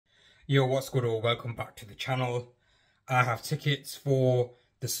Yo, what's good all? Welcome back to the channel. I have tickets for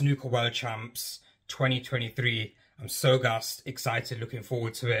the Snooker World Champs 2023. I'm so gassed, excited, looking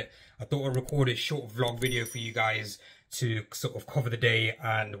forward to it. I thought I'd record a short vlog video for you guys to sort of cover the day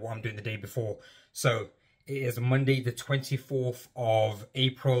and what I'm doing the day before. So it is Monday the 24th of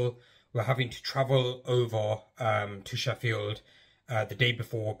April. We're having to travel over to Sheffield the day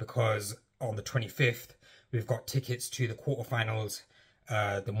before because on the 25th we've got tickets to the quarterfinals,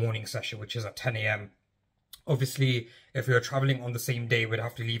 the morning session, which is at 10 AM. Obviously, if we were traveling on the same day, we'd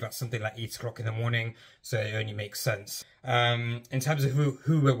have to leave at something like 8 o'clock in the morning, so it only makes sense. In terms of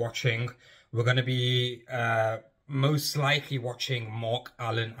who we're watching, we're going to be most likely watching Mark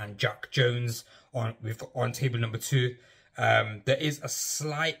Allen and Jack Jones on table number 2. There is a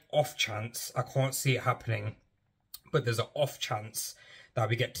slight off chance, I can't see it happening, but there's an off chance that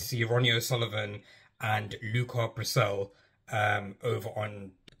we get to see Ronnie O'Sullivan and Luca Brissell over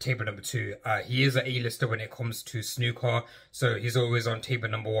on table number 2. He is an A-lister when it comes to snooker, so he's always on table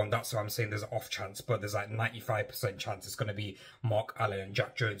number 1. That's why I'm saying there's an off chance, but there's like 95% chance it's going to be Mark Allen and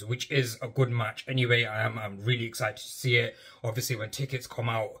Jack Jones, which is a good match anyway. I'm really excited to see it. Obviously, when tickets come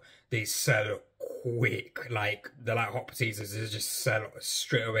out, they sell quick, like they're like hot potatoes. They just sell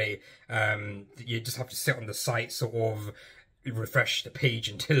straight away. You just have to sit on the site, sort of refresh the page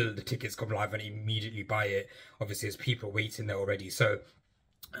until the tickets come live and immediately buy it. Obviously there's people waiting there already. So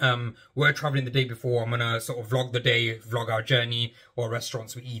we're traveling the day before. I'm gonna sort of vlog the day, vlog our journey, what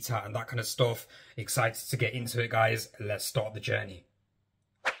restaurants we eat at and that kind of stuff. Excited to get into it, guys. Let's start the journey.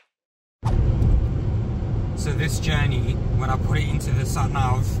 So this journey, when I put it into the sat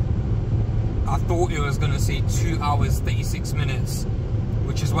nav, I thought it was gonna say 2 hours 36 minutes,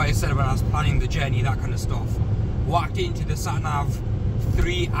 which is what it said when I was planning the journey, that kind of stuff. Walked into the sat nav,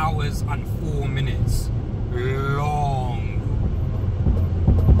 3 hours and 4 minutes. Long.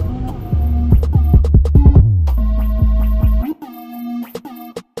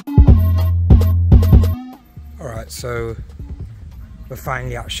 Alright, so we're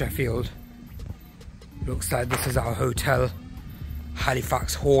finally at Sheffield. Looks like this is our hotel,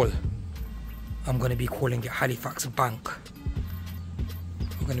 Halifax Hall. I'm going to be calling it Halifax Bank.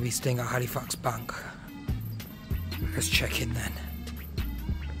 We're going to be staying at Halifax Bank. Let's check in then.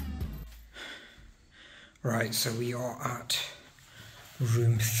 Right, so we are at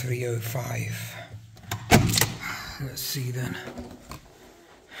room 305. Let's see then.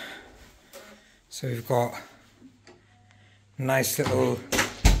 So we've got a nice little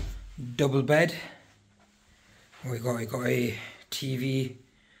double bed. We got a TV,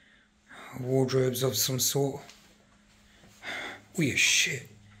 wardrobes of some sort. Weird shit.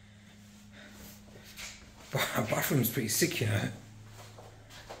 Bathroom's pretty sick, you know.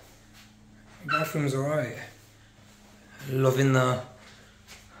 Bathroom's alright. Loving the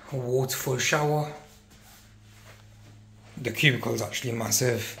waterfall shower. The cubicle's actually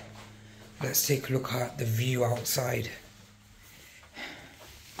massive. Let's take a look at the view outside.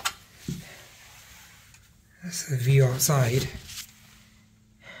 That's the view outside.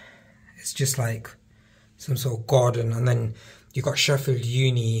 It's just like some sort of garden, and then you've got Sheffield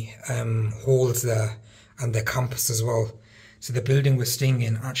Uni halls there and their campus as well. So the building we're staying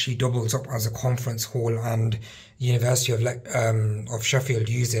in actually doubles up as a conference hall, and University of Sheffield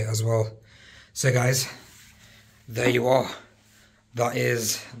use it as well. So guys, there you are. That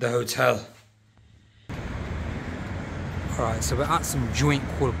is the hotel. Alright, so we're at some joint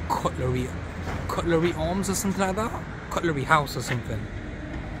called Cutlery Arms or something like that? Cutlery House or something.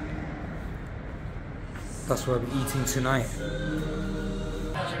 That's where we're eating tonight.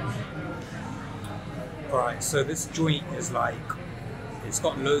 Alright, so this joint is like, it's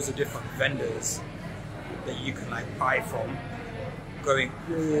got loads of different vendors that you can like buy from, going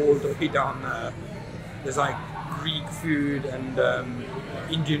all the way down there. There's like Greek food and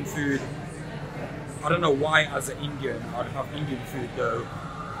Indian food. I don't know why as an Indian I'd have Indian food though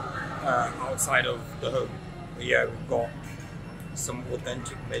outside of the home. But yeah, we've got some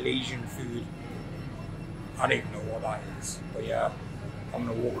authentic Malaysian food. I don't even know what that is, but yeah, I'm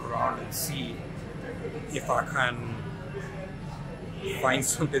gonna walk around and see if I can find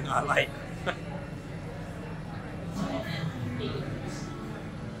something I like.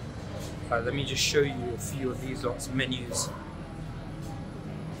 Let me just show you a few of these lots of menus.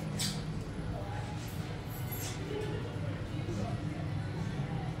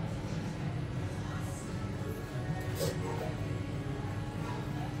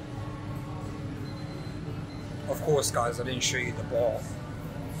 Of course guys, I didn't show you the bar.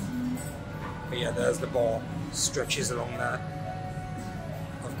 But yeah, there's the bar, stretches along there.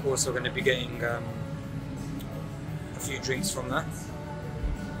 Of course we're going to be getting a few drinks from there.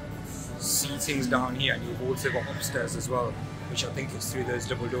 eating's down here, and you've also got upstairs as well, which I think is through those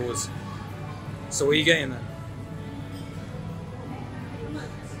double doors. So what are you getting then?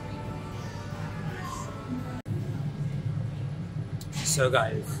 So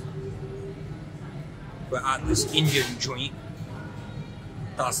guys, we're at this Indian joint.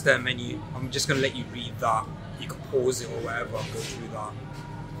 That's their menu. I'm just gonna let you read that. You can pause it or whatever and go through that.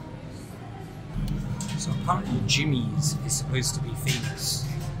 So apparently Jimmy's is supposed to be famous.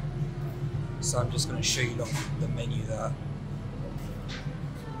 So I'm just gonna show you the menu there.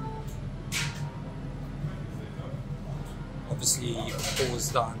 Obviously you can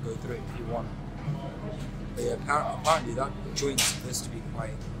pause that and go through it if you want. But yeah, apparently that joint's supposed to be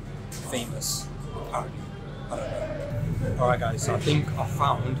quite famous. Apparently, I don't know. Alright guys, so I think I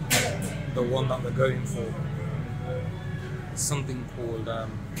found the one that we're going for. It's something called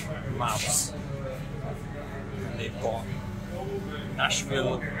Mouse. And they've got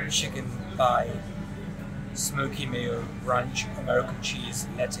Nashville chicken thigh, smoky mayo, ranch, American cheese,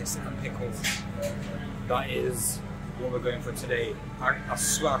 lettuce and pickle. That is what we're going for today. I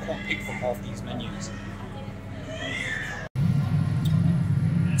swear I can't pick from half these menus.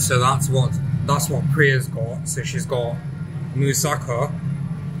 So that's what Priya's got. So she's got moussaka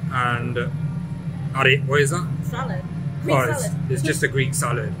and what is that? Salad. Greek salad. It's just a Greek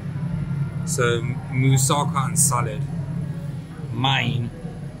salad. So moussaka and salad. Mine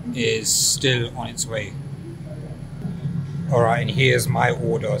is still on its way. Alright, and here's my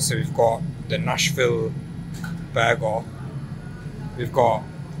order. So we've got the Nashville burger. We've got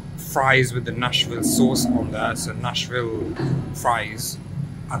fries with the Nashville sauce on there, so Nashville fries.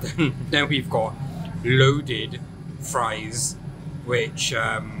 And then we've got loaded fries, which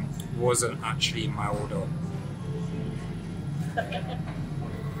wasn't actually in my order.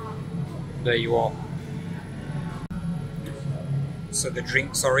 There you are. So the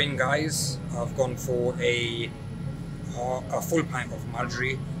drinks are in, guys. I've gone for a full pint of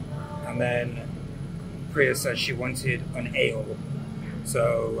Marjorie, and then Priya said she wanted an ale.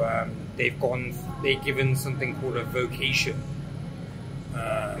 So they've given something called a vocation.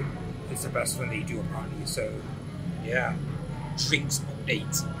 It's the best one they do apparently. So yeah, drinks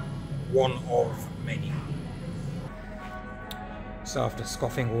update, one of many. So after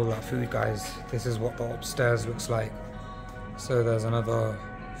scoffing all that food, guys, this is what the upstairs looks like. So there's another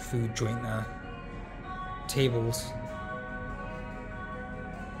food joint there. Tables.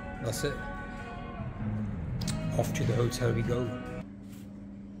 That's it. Off to the hotel we go.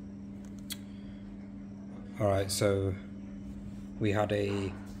 Alright, so we had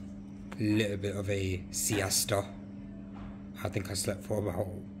a little bit of a siesta. I think I slept for about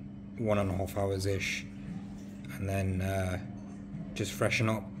 1.5 hours ish, and then just freshen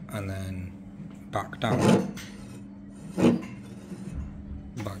up and then back down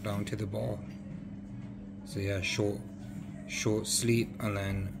to the bar. So yeah, short sleep and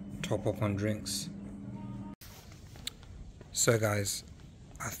then top up on drinks. So guys,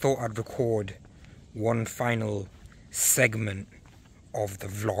 I thought I'd record one final segment of the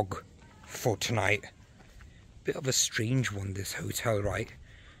vlog for tonight. Bit of a strange one, this hotel, right?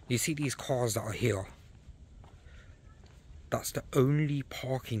 You see these cars that are here? That's the only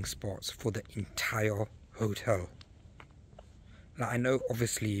parking spots for the entire hotel. Now I know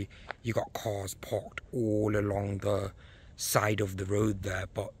obviously you got cars parked all along the side of the road there,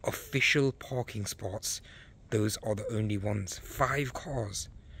 but official parking spots, those are the only ones. 5 cars.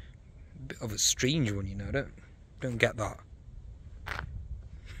 Bit of a strange one, you know. Don't get that.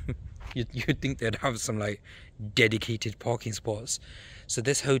 You'd think they'd have some like dedicated parking spots. So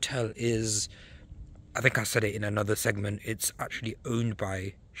this hotel is, I think I said it in another segment, it's actually owned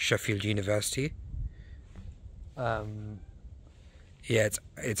by Sheffield University. Yeah,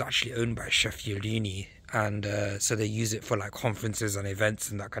 it's actually owned by Sheffield Uni, and so they use it for like conferences and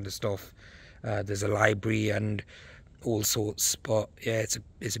events and that kind of stuff. There's a library and all sorts, but yeah,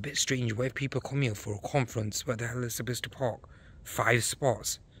 it's a bit strange. Where people come here for a conference, where the hell are they supposed to park? 5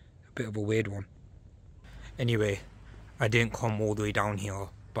 spots. A bit of a weird one. Anyway, I didn't come all the way down here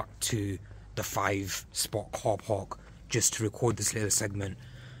back to the 5-spot car park just to record this little segment.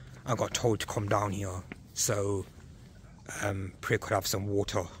 I got told to come down here, so Priya could have some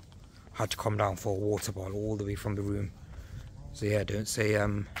water. Had to come down for a water bottle all the way from the room. So yeah, don't say I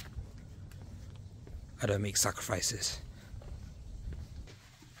don't make sacrifices.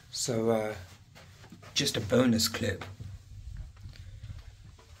 So just a bonus clip.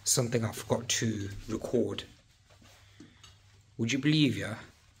 Something I forgot to record. Would you believe, yeah,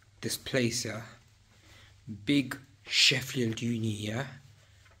 this place, yeah, big Sheffield Uni, yeah,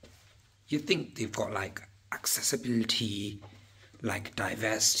 you'd think they've got like accessibility, like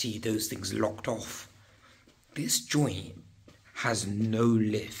diversity, those things locked off. This joint has no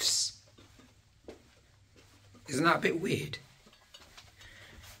lifts. Isn't that a bit weird?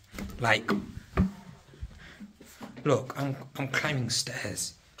 Like, look, I'm climbing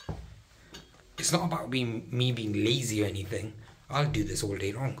stairs. It's not about me being lazy or anything. I'll do this all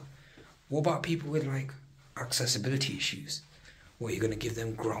day long. What about people with like accessibility issues? What, you're gonna give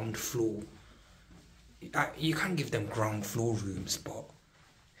them ground floor? You can't give them ground floor rooms, but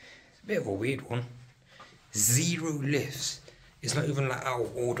it's a bit of a weird one. 0 lifts. It's not even like out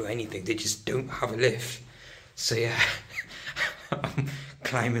of order or anything. They just don't have a lift. So yeah, I'm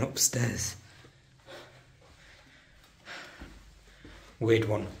climbing upstairs. Weird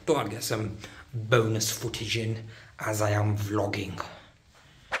one. Thought I'd get some bonus footage in as I am vlogging.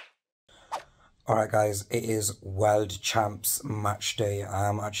 Alright guys, it is World Champs match day.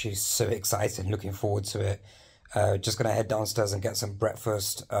 I'm actually so excited, looking forward to it. Just gonna head downstairs and get some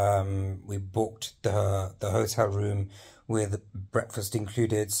breakfast. We booked the hotel room with breakfast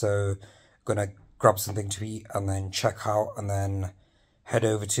included, so gonna grab something to eat and then check out and then head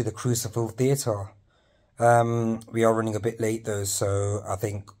over to the Crucible Theatre. We are running a bit late though, so I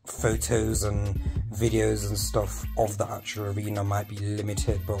think photos and videos and stuff of the actual arena might be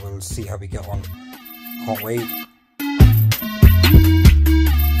limited, but we'll see how we get on. Can't wait.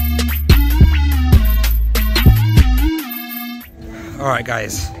 Alright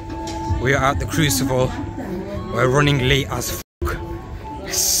guys, we are at the Crucible. We're running late as f***.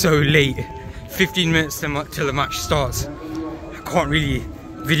 It's so late. 15 minutes till the match starts. I can't really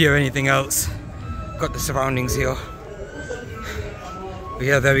video anything else. Got the surroundings here. But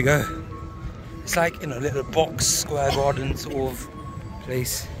yeah, there we go. It's like in a little box, square garden sort of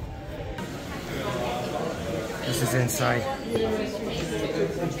place. This is inside.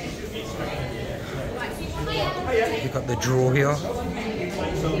 You've got the draw here. I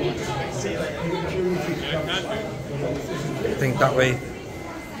think that way.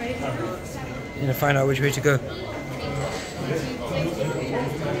 You're gonna find out which way to go.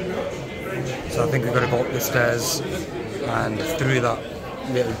 So I think we've got to go up the stairs and through that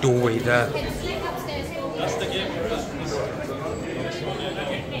little doorway there.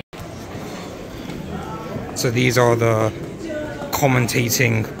 So these are the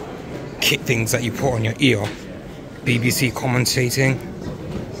commentating kit things that you put on your ear. BBC commentating.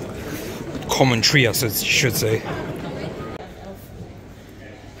 Commentary, I should say.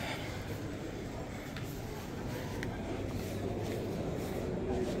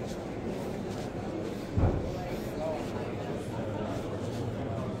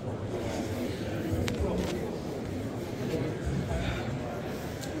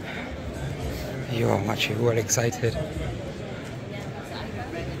 Yo, I'm actually well excited.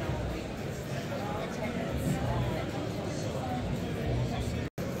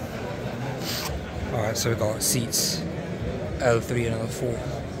 Alright, so we've got seats L3 and L4.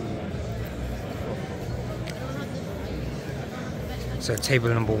 So table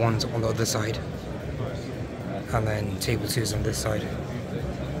number 1's on the other side, and then table 2's on this side.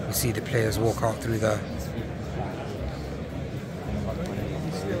 You see the players walk out through there.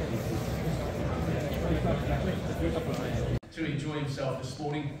 To enjoy himself this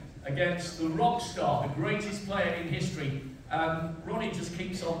morning against the rock star, the greatest player in history. Ronnie just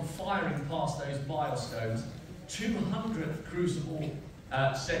keeps on firing past those milestones. 200th Crucible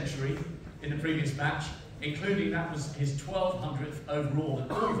century in the previous match, including that was his 1200th overall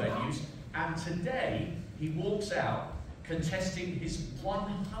at all venues. And today he walks out contesting his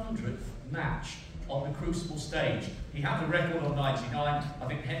 100th match on the Crucible stage. He had the record on 99, I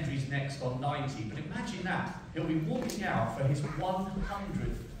think Hendry's next on 90, but imagine that, he'll be walking out for his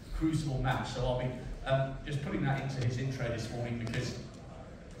 100th Crucible match. So I'll be just putting that into his intro this morning, because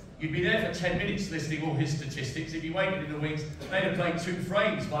you'd be there for 10 minutes listening all his statistics. If you waited in the wings, they'd have played 2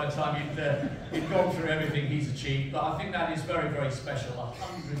 frames by the time you'd gone through everything he's achieved. But I think that is very, very special,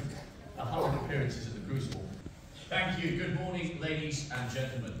 100 appearances at the Crucible. Thank you. Good morning, ladies and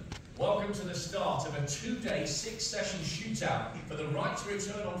gentlemen. Welcome to the start of a 2-day, 6-session shootout for the right to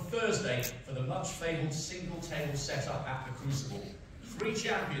return on Thursday for the much-fabled single-table setup at the Crucible. 3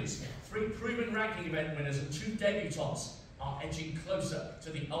 champions, 3 proven ranking event winners and 2 debutants are edging closer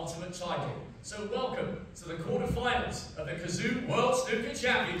to the ultimate title. So welcome to the quarterfinals of the Kazoo World Snooker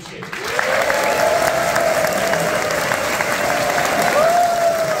Championship.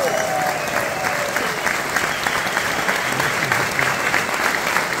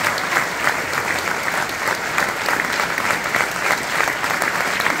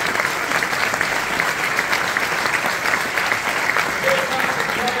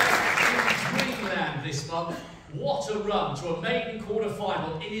 What a run to a maiden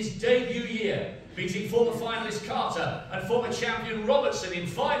in his debut year, beating former finalist Carter and former champion Robertson in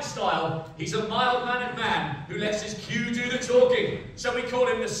fine style. He's a mild-mannered man who lets his cue do the talking. So we call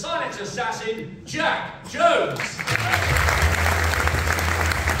him the silent assassin, Jack Jones.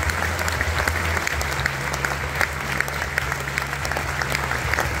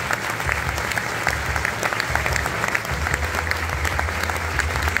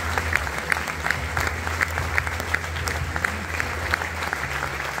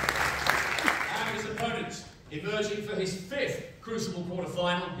 Emerging for his 5th Crucible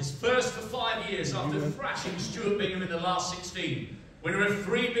quarter-final, his first for 5 years after thrashing Stuart Bingham in the last 16. Winner of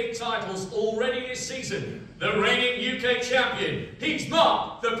 3 big titles already this season, the reigning UK champion, he's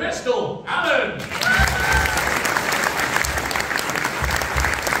Mark the Pistol Allen!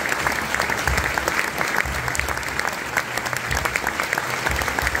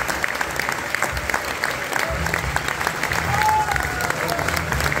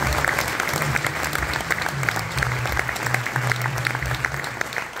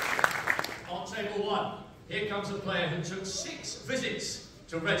 Here comes a player who took 6 visits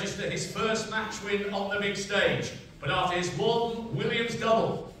to register his first match win on the big stage. But after his Walton-Williams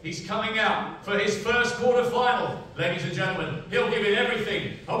double, he's coming out for his first quarter-final. Ladies and gentlemen, he'll give it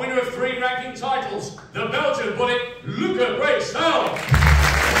everything. A winner of 3 ranking titles, the Belgian bullet, Luca Bracel.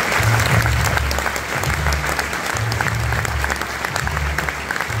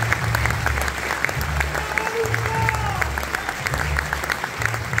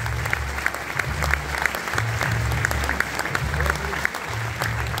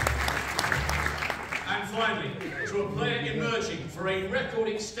 To a player emerging for a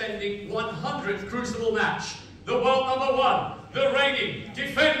record-extending 100th Crucible match, the world #1, the reigning,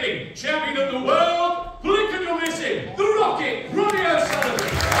 defending champion of the world, blink and you'll miss him, the Rocket, Ronnie O'Sullivan.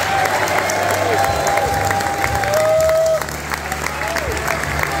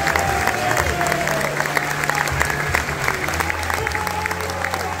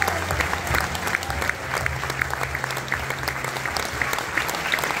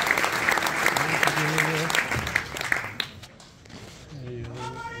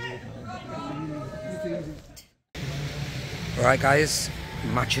 Alright guys,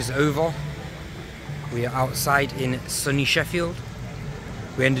 match is over. We are outside in sunny Sheffield.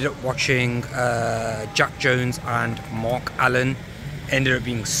 We ended up watching Jack Jones and Mark Allen. Ended up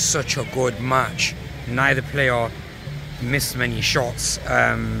being such a good match. Neither player missed many shots.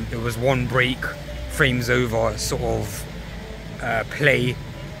 It was one break, frames over sort of play.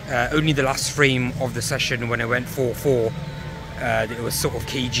 Only the last frame of the session when it went 4-4, it was sort of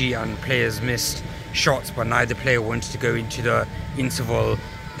cagey and players missed shots, but neither player wanted to go into the interval,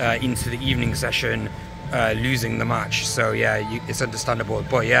 into the evening session, losing the match. So yeah, it's understandable.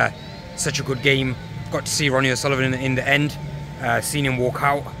 But yeah, such a good game. Got to see Ronnie O'Sullivan in the end. Seen him walk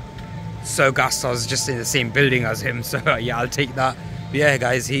out. So gassed, I was just in the same building as him. So yeah, I'll take that. But yeah,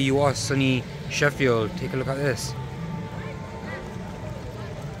 guys, here you are, sunny Sheffield. Take a look at this.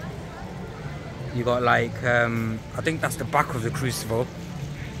 You got like, I think that's the back of the Crucible,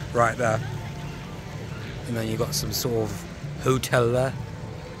 right there. And then you got some sort of hotel there.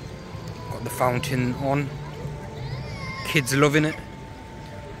 Got the fountain on. Kids loving it.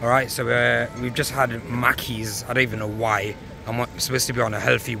 Alright, so we've just had Mackey's. I don't even know why. I'm supposed to be on a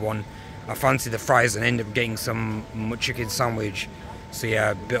healthy one. I fancy the fries and end up getting some chicken sandwich. So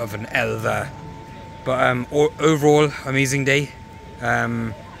yeah, a bit of an L there. But overall, amazing day.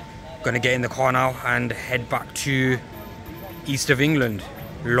 Gonna get in the car now and head back to east of England.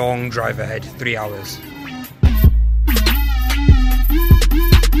 Long drive ahead, 3 hours.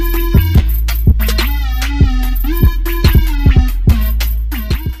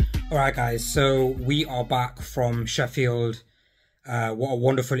 Alright guys, so we are back from Sheffield. What a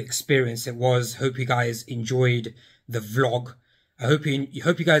wonderful experience it was. Hope you guys enjoyed the vlog. I hope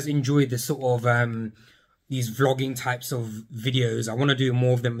you guys enjoyed the sort of these vlogging types of videos. I want to do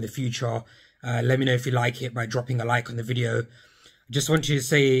more of them in the future. Let me know if you like it by dropping a like on the video. I just want to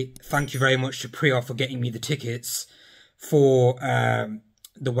say thank you very much to Priya for getting me the tickets for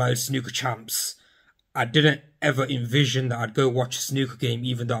the World Snooker Champs. I didn't ever envision that I'd go watch a snooker game,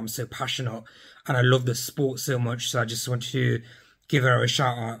 even though I'm so passionate and I love the sport so much. So I just want to give her a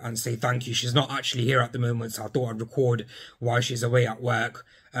shout out and say thank you. She's not actually here at the moment, so I thought I'd record while she's away at work,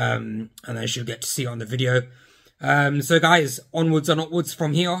 and then she'll get to see it on the video. So guys, onwards and upwards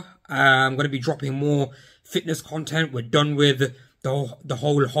from here. I'm going to be dropping more fitness content. We're done with the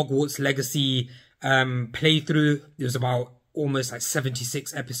whole Hogwarts Legacy playthrough. It was about almost like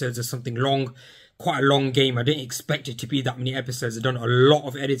 76 episodes or something long. Quite a long game. I didn't expect it to be that many episodes. I've done a lot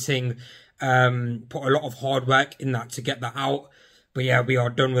of editing, put a lot of hard work in that to get that out. But yeah, we are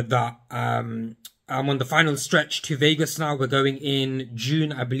done with that. I'm on the final stretch to Vegas now. We're going in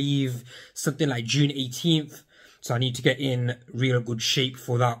June, I believe, something like June 18th. So I need to get in real good shape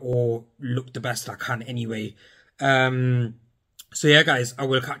for that, or look the best I can anyway. So yeah, guys, I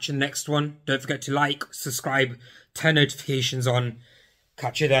will catch you in the next one. Don't forget to like, subscribe, turn notifications on.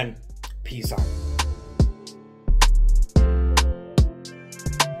 Catch you then. Peace out.